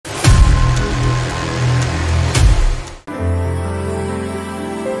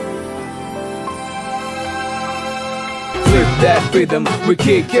that rhythm, we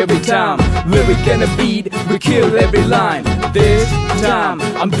kick every time. Lyric and a beat, we kill every line. This time,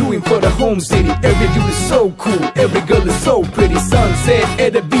 I'm doing for the home city. Every dude is so cool, every girl is so pretty. Sunset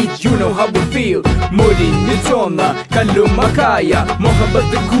at the beach, you know how we feel. Mudinju chonna kallumakaya,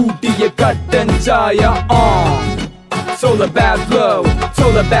 mohabbat kootiya kattan chaya. It's all about love, it's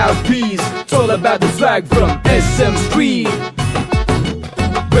all about peace, it's all about the swag from SM Street.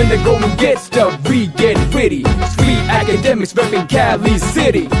 When the going gets tough, we get pretty. Street academics repping Cali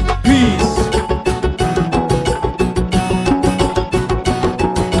City. Peace.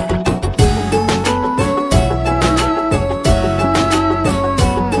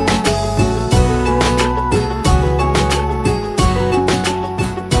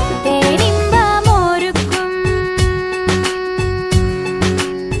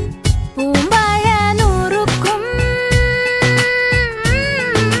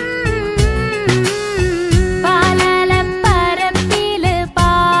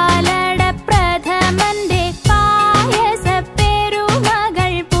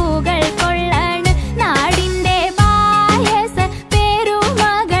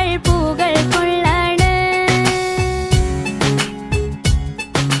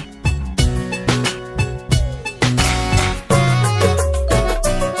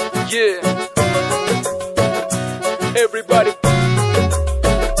 Yeah, everybody.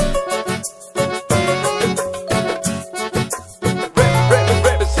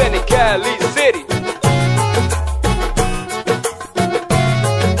 Representing Cali City.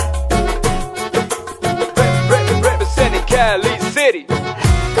 Representing Cali City.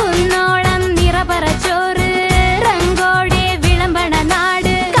 കുന്നോളം നിറപറച്ചോറ് റങ്കോടെ വിളമ്പണ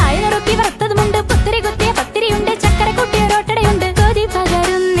നാട് കായറുക്കി വറുത്തതുമുണ്ട് പുത്തിരി കുത്തിയ പത്തിരിയുണ്ട് ചക്കര കുട്ടിയ റോട്ടടയുണ്ട് കൊതി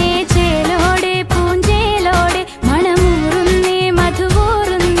പകരുന്നേ ചേലോടെ പൂഞ്ചേലോടെ മണമൂറുന്നേ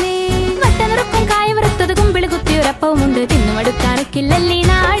മധുവൂറുന്നേ വട്ടനുറുക്കും കായ വറുത്തത് കുമ്പിള് കുത്തിയൊരപ്പവുമുണ്ട് തിന്നുമടുക്കാനൊക്കില്ലല്ലേ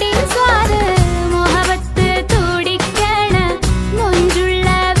നാടിൻ സ്വാദ് മോഹവത്ത് തുടിക്കണ മൊഞ്ചുള്ള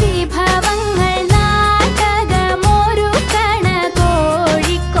വിഭവങ്ങൾ നാടകമൊരുക്കണ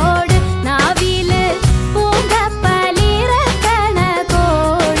കോഴിക്കോട് നാവില് പൂങ്കപ്പലിറക്കണ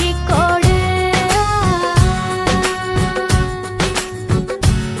കോഴിക്കോട്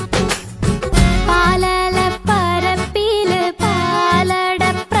പാലലപ്പരപ്പില് പാലട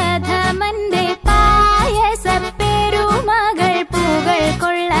പ്രഥമന്റെ പായസപ്പെരുമകൾ പൂകൾ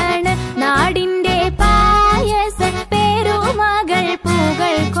കൊള്ളാണ് നാടിന്റെ പായസപ്പെരുമകൾ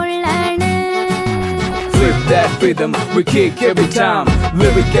പൂകൾ കൊള്ളാണ് Flip that rhythm, we kick every time.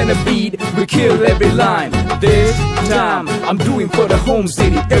 Lyric and a beat, we kill every line. This time, I'm doing for the home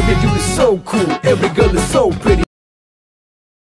city. Every dude is so cool, every girl is so pretty.